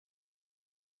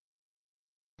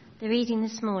The reading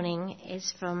this morning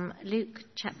is from Luke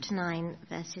chapter 9,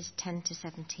 verses 10 to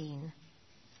 17.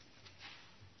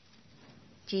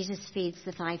 Jesus feeds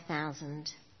the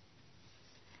 5,000.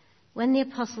 When the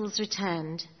apostles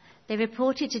returned, they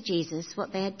reported to Jesus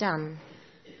what they had done.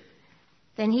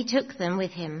 Then he took them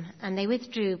with him, and they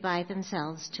withdrew by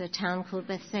themselves to a town called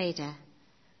Bethsaida.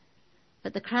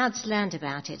 But the crowds learned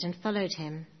about it and followed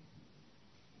him.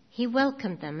 He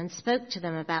welcomed them and spoke to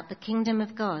them about the kingdom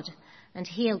of God and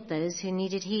healed those who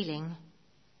needed healing.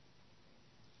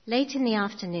 Late in the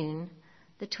afternoon,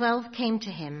 the 12 came to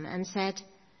him and said,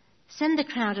 "Send the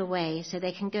crowd away so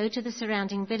they can go to the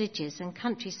surrounding villages and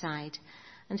countryside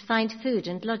and find food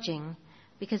and lodging,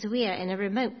 because we are in a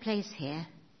remote place here."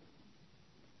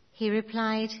 He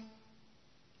replied,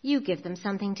 "You give them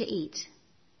something to eat."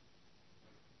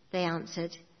 They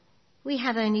answered, "We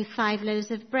have only 5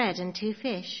 loaves of bread and 2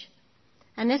 fish,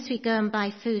 unless we go and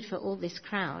buy food for all this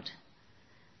crowd."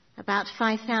 About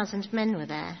 5,000 men were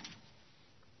there.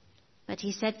 But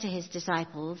he said to his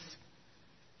disciples,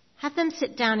 "Have them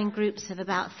sit down in groups of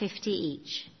about 50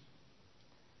 each."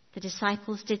 The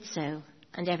disciples did so,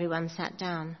 and everyone sat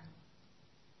down.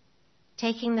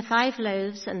 Taking the 5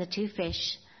 loaves and the 2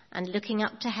 fish, and looking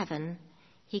up to heaven,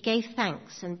 he gave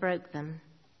thanks and broke them.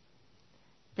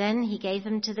 Then he gave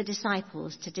them to the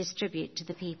disciples to distribute to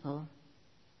the people.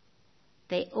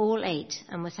 They all ate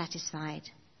and were satisfied,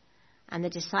 and the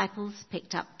disciples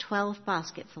picked up 12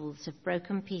 basketfuls of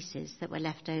broken pieces that were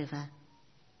left over.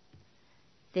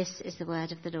 This is the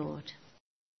word of the Lord.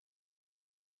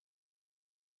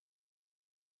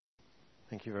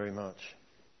 Thank you very much.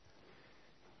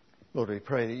 Lord, we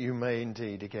pray that you may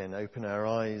indeed again open our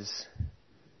eyes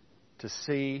to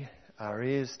see, our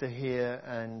ears to hear,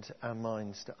 and our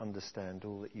minds to understand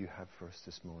all that you have for us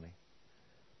this morning.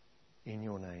 In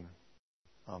your name,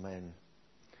 amen.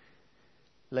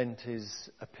 Lent is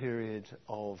a period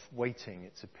of waiting.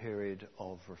 It's a period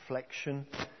of reflection,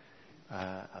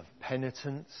 of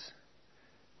penitence,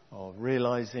 of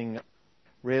realizing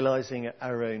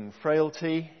our own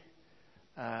frailty.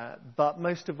 But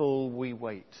most of all, we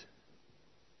wait.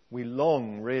 We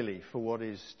long, really, for what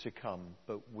is to come,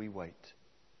 but we wait.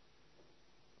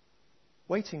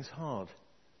 Waiting's hard.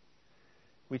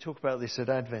 We talk about this at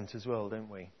Advent as well, don't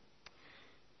we?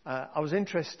 I was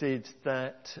interested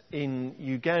that in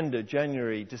Uganda,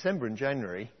 December and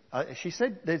January, she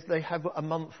said they have a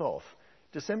month off.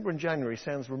 December and January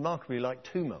sounds remarkably like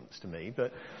 2 months to me,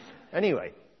 but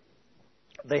anyway,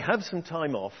 they have some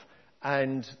time off,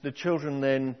 and the children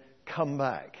then come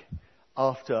back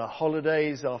after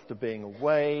holidays, after being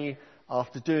away,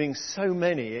 after doing so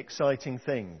many exciting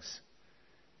things.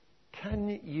 Can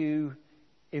you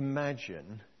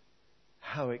imagine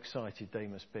how excited they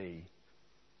must be?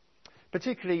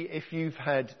 Particularly if you've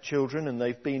had children and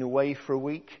they've been away for a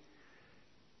week.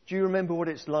 Do you remember what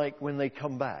it's like when they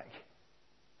come back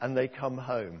and they come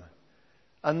home?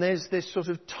 And there's this sort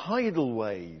of tidal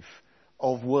wave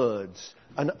of words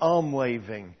and arm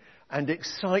waving and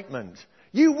excitement.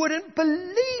 You wouldn't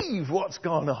believe what's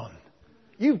gone on.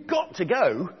 You've got to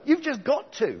go. You've just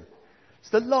got to.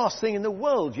 It's the last thing in the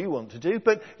world you want to do,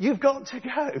 but you've got to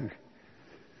go.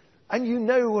 And you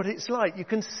know what it's like. You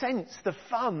can sense the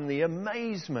fun, the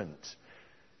amazement,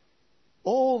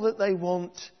 all that they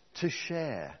want to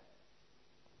share.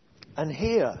 And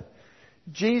here,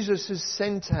 Jesus has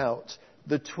sent out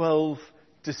the 12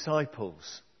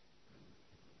 disciples.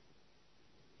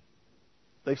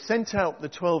 They've sent out the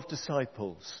 12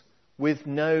 disciples with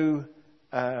no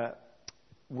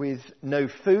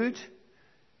food,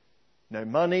 no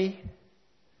money,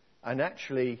 and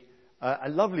actually a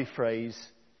lovely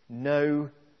phrase, no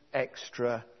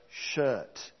extra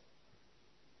shirt.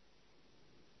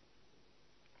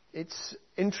 It's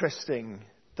interesting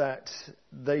that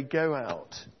they go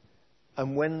out,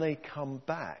 and when they come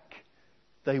back,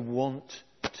 they want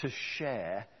to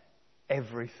share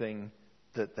everything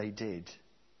that they did.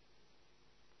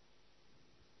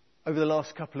 Over the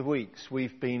last couple of weeks,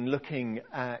 we've been looking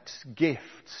at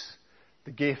gifts,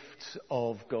 the gifts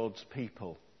of God's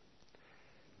people.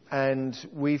 And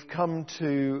we've come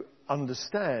to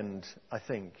understand, I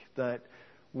think, that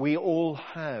we all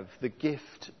have the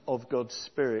gift of God's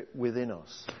Spirit within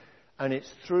us. And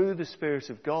it's through the Spirit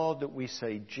of God that we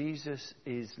say, Jesus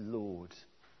is Lord.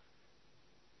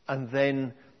 And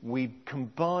then we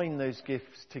combine those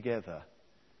gifts together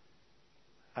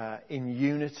in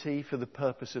unity for the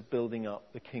purpose of building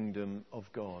up the kingdom of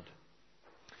God.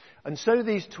 And so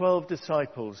these 12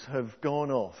 disciples have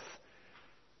gone off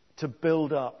to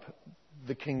build up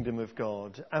the kingdom of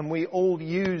God. And we all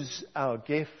use our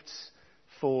gifts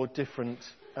for different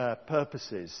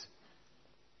purposes.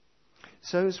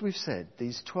 So as we've said,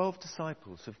 these 12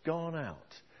 disciples have gone out.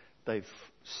 They've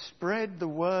spread the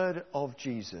word of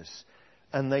Jesus,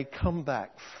 and they come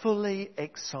back fully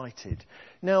excited.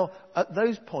 Now, at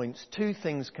those points, two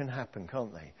things can happen,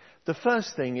 can't they? The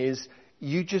first thing is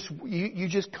you just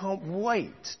can't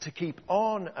wait to keep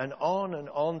on and on and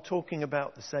on talking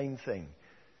about the same thing.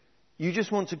 You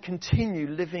just want to continue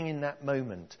living in that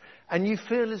moment. And you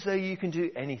feel as though you can do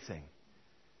anything.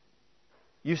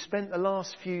 You've spent the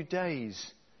last few days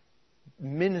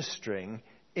ministering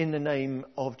in the name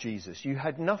of Jesus. You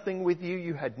had nothing with you.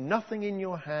 You had nothing in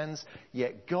your hands.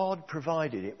 Yet God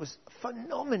provided. It was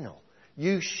phenomenal.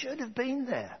 You should have been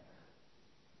there.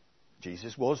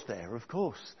 Jesus was there, of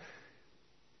course.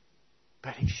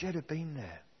 But he should have been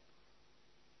there.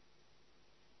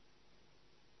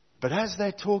 But as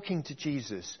they're talking to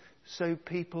Jesus, so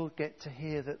people get to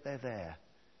hear that they're there.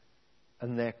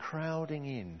 And they're crowding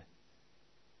in.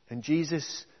 And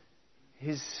Jesus,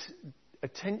 his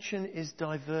attention is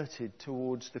diverted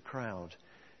towards the crowd.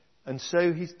 And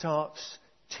so he starts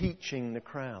teaching the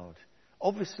crowd.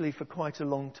 Obviously for quite a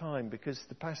long time, because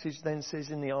the passage then says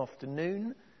in the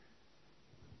afternoon,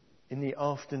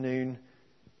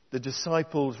 the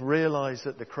disciples realize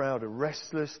that the crowd are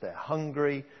restless, they're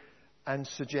hungry, and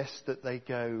suggest that they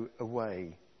go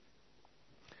away.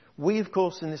 We, of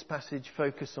course, in this passage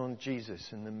focus on Jesus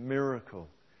and the miracle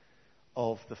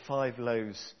of the 5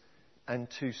 loaves and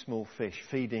 2 small fish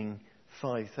feeding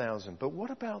 5,000. But what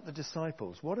about the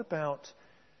disciples? What about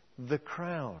the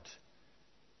crowd?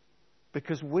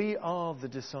 Because we are the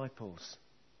disciples.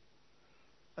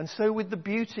 And so with the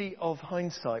beauty of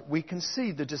hindsight, we can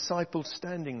see the disciples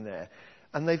standing there,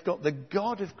 and they've got the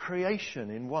God of creation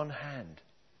in one hand,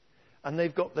 and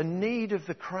they've got the need of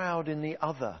the crowd in the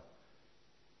other.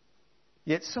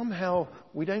 Yet somehow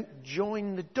we don't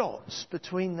join the dots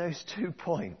between those 2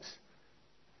 points.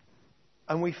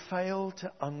 And we fail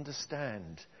to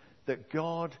understand that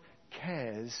God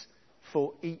cares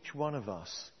for each one of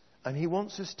us. And he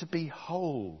wants us to be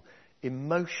whole,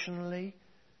 emotionally,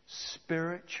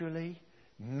 spiritually,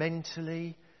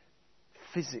 mentally,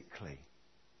 physically.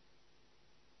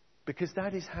 Because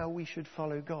that is how we should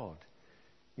follow God.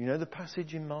 You know the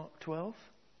passage in Mark 12?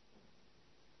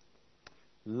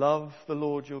 Love the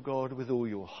Lord your God with all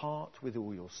your heart, with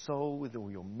all your soul, with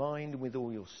all your mind, with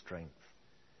all your strength.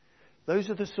 Those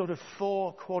are the sort of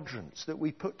 4 quadrants that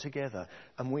we put together,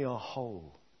 and we are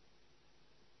whole.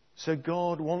 So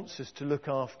God wants us to look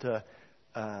after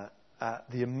the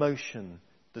emotion,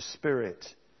 the spirit,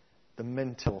 the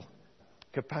mental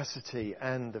capacity,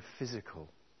 and the physical.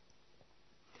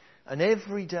 And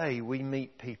every day we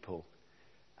meet people,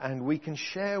 and we can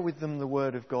share with them the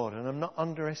Word of God. And I'm not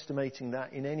underestimating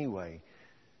that in any way.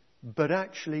 But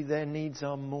actually their needs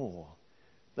are more.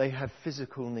 They have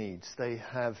physical needs. They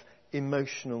have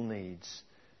emotional needs.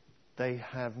 They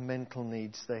have mental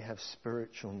needs. They have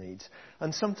spiritual needs.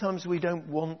 And sometimes we don't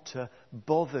want to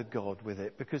bother God with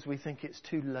it because we think it's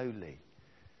too lowly.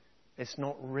 It's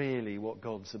not really what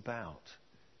God's about.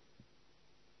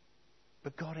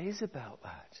 But God is about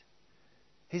that.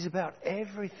 He's about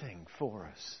everything for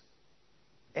us.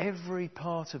 Every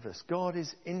part of us. God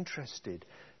is interested.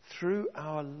 Through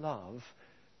our love,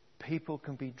 people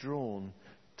can be drawn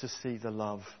to see the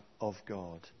love of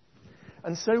God.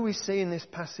 And so we see in this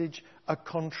passage a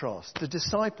contrast. The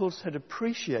disciples had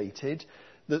appreciated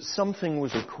that something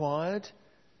was required,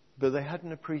 but they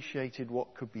hadn't appreciated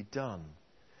what could be done.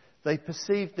 They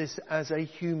perceived this as a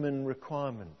human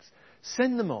requirement.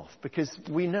 Send them off, because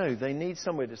we know they need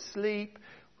somewhere to sleep.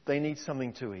 They need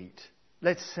something to eat.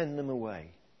 Let's send them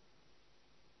away.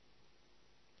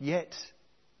 Yet,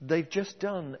 they've just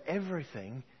done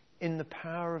everything in the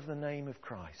power of the name of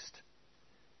Christ.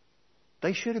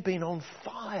 They should have been on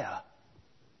fire.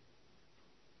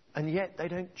 And yet they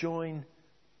don't join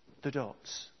the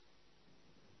dots.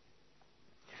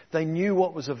 They knew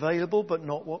what was available, but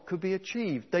not what could be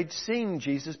achieved. They'd seen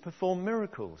Jesus perform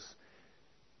miracles.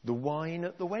 The wine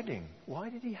at the wedding. Why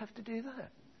did he have to do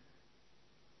that?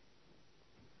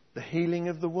 The healing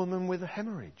of the woman with a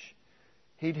hemorrhage.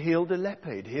 He'd healed a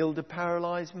leper. He'd healed a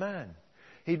paralyzed man.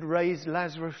 He'd raised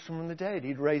Lazarus from the dead.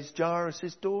 He'd raised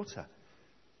Jairus' daughter.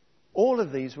 All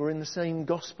of these were in the same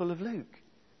Gospel of Luke.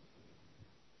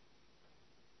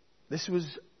 This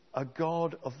was a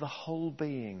God of the whole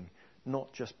being,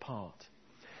 not just part.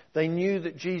 They knew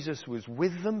that Jesus was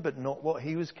with them, but not what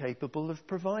he was capable of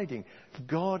providing.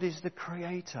 God is the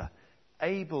creator,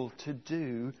 able to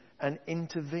do and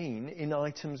intervene in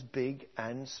items big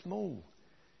and small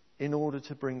in order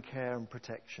to bring care and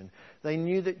protection. They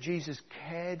knew that Jesus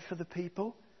cared for the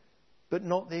people, but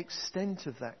not the extent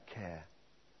of that care.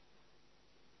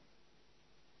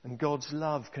 And God's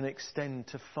love can extend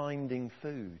to finding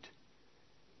food,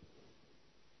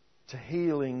 to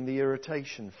healing the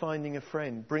irritation, finding a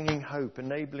friend, bringing hope,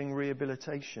 enabling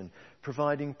rehabilitation,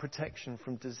 providing protection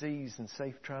from disease and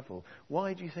safe travel.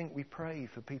 Why do you think we pray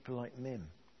for people like Mim?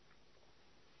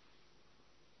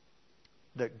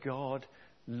 That God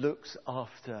looks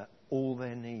after all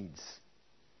their needs.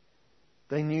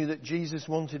 They knew that Jesus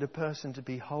wanted a person to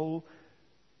be whole,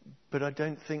 but I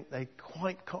don't think they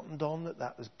quite cottoned on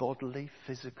that was bodily,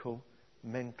 physical,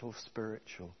 mental,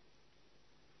 spiritual.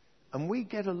 And we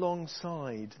get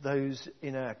alongside those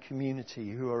in our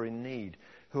community who are in need,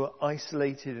 who are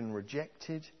isolated and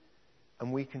rejected,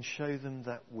 and we can show them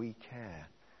that we care.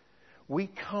 We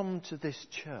come to this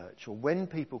church, or when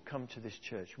people come to this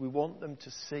church, we want them to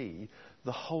see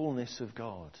the wholeness of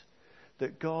God.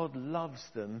 That God loves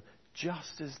them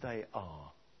just as they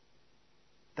are.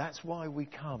 That's why we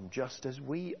come, just as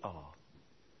we are.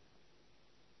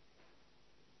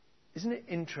 Isn't it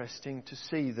interesting to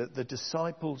see that the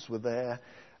disciples were there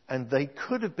and they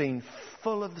could have been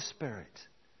full of the Spirit,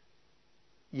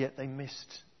 yet they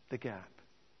missed the gap.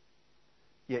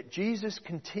 Yet Jesus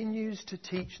continues to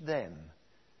teach them.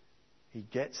 He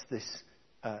gets this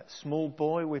small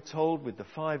boy, we're told, with the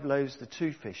 5 loaves, the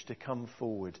 2 fish, to come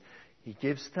forward. He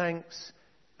gives thanks.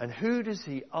 And who does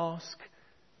he ask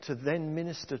to then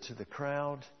minister to the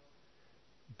crowd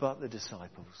but the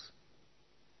disciples?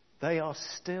 They are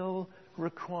still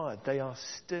required. They are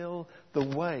still the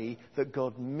way that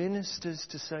God ministers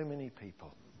to so many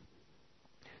people.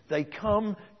 They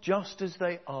come just as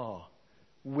they are,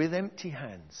 with empty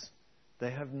hands. They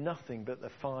have nothing but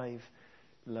the 5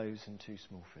 loaves and 2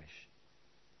 small fish.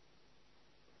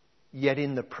 Yet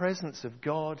in the presence of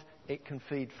God, it can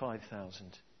feed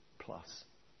 5,000 plus.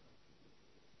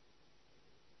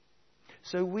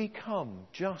 So we come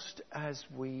just as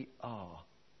we are,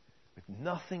 with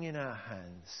nothing in our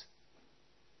hands.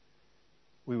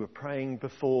 We were praying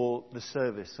before the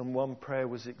service, and one prayer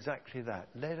was exactly that.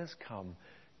 Let us come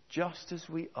just as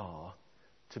we are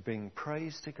to bring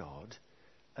praise to God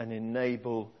and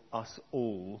enable us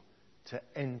all to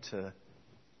enter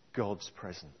God's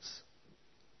presence.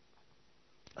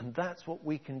 And that's what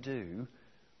we can do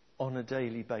on a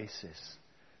daily basis.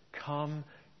 Come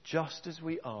just as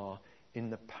we are in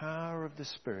the power of the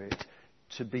Spirit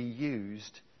to be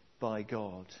used by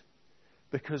God.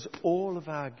 Because all of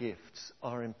our gifts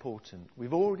are important.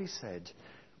 We've already said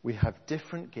we have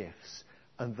different gifts,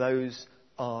 and those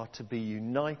are to be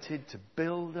united to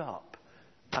build up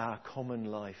our common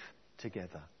life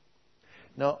together.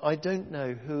 Now, I don't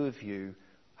know who of you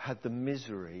had the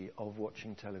misery of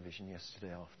watching television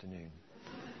yesterday afternoon.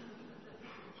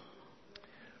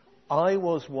 I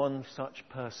was one such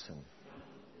person.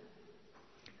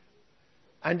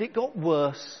 And it got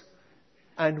worse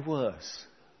and worse.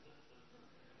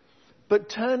 But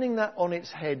turning that on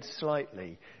its head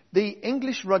slightly, the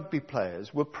English rugby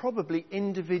players were probably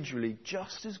individually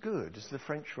just as good as the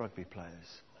French rugby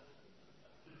players.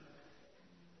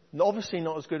 Obviously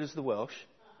not as good as the Welsh.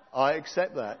 I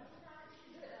accept that.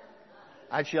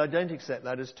 Actually, I don't accept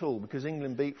that at all, because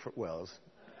England beat Wales.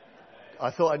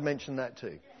 I thought I'd mention that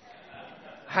too.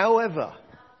 However,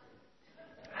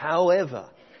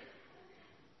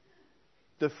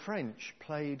 the French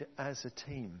played as a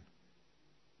team.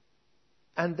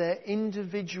 And their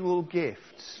individual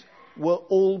gifts were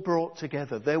all brought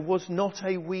together. There was not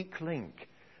a weak link.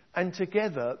 And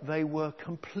together they were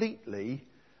completely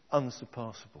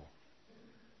unsurpassable.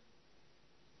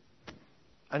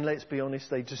 And let's be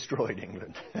honest, they destroyed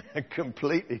England.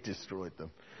 Completely destroyed them.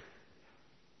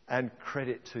 And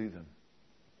credit to them.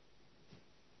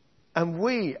 And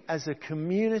we, as a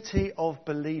community of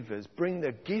believers, bring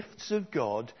the gifts of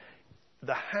God,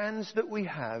 the hands that we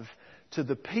have, to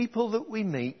the people that we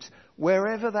meet,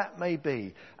 wherever that may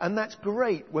be. And that's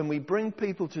great when we bring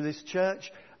people to this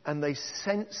church and they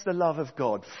sense the love of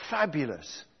God.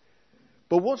 Fabulous.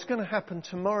 But what's going to happen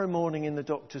tomorrow morning in the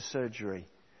doctor's surgery?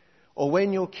 Or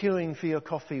when you're queuing for your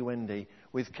coffee, Wendy,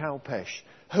 with Kalpesh?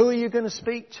 Who are you going to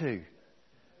speak to?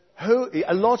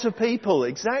 A lot of people,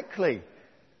 exactly.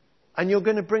 And you're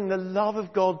going to bring the love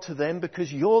of God to them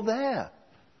because you're there.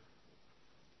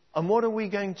 And what are we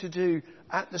going to do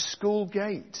at the school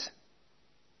gate?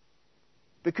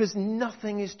 Because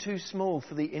nothing is too small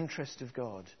for the interest of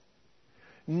God.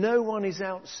 No one is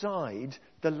outside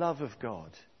the love of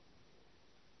God.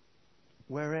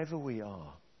 Wherever we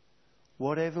are,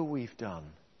 whatever we've done,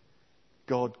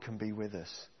 God can be with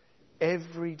us.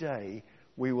 Every day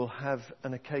we will have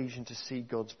an occasion to see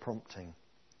God's prompting.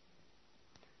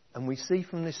 And we see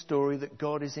from this story that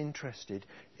God is interested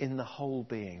in the whole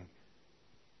being.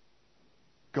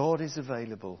 God is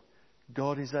available.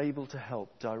 God is able to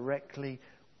help directly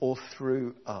or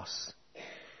through us.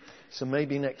 So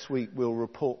maybe next week we'll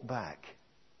report back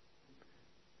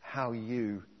how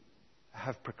you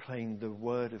have proclaimed the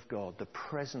word of God, the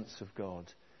presence of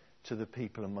God to the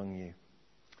people among you.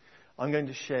 I'm going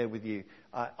to share with you.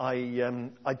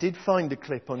 I did find a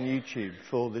clip on YouTube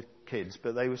for the kids,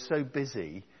 but they were so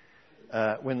busy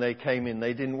when they came in,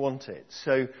 they didn't want it.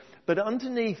 But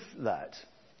underneath that,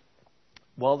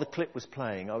 while the clip was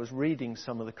playing, I was reading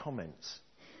some of the comments.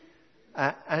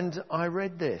 And I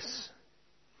read this.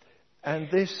 And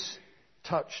this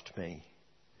touched me.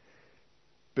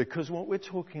 Because what we're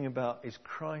talking about is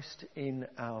Christ in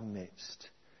our midst.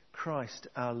 Christ,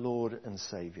 our Lord and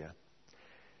Saviour.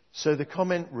 So the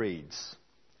comment reads,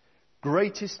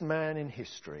 greatest man in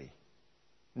history,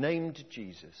 named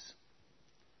Jesus,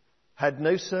 had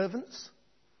no servants,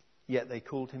 yet they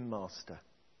called him master.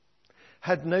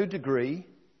 Had no degree,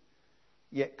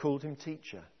 yet called him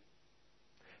teacher.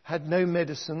 Had no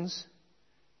medicines,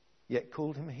 yet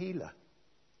called him healer.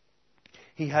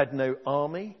 He had no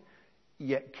army,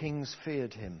 yet kings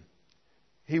feared him.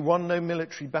 He won no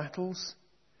military battles,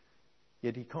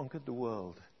 yet he conquered the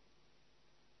world.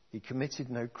 He committed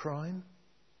no crime,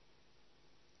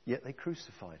 yet they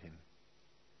crucified him.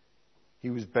 He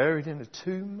was buried in a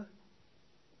tomb,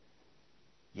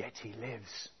 yet he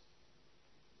lives.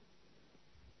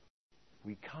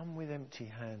 We come with empty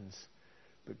hands,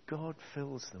 but God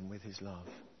fills them with his love.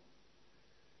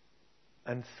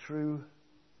 And through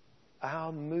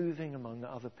our moving among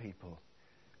other people,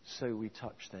 so we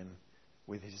touch them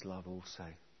with his love also.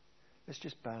 Let's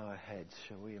just bow our heads,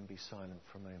 shall we, and be silent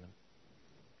for a moment.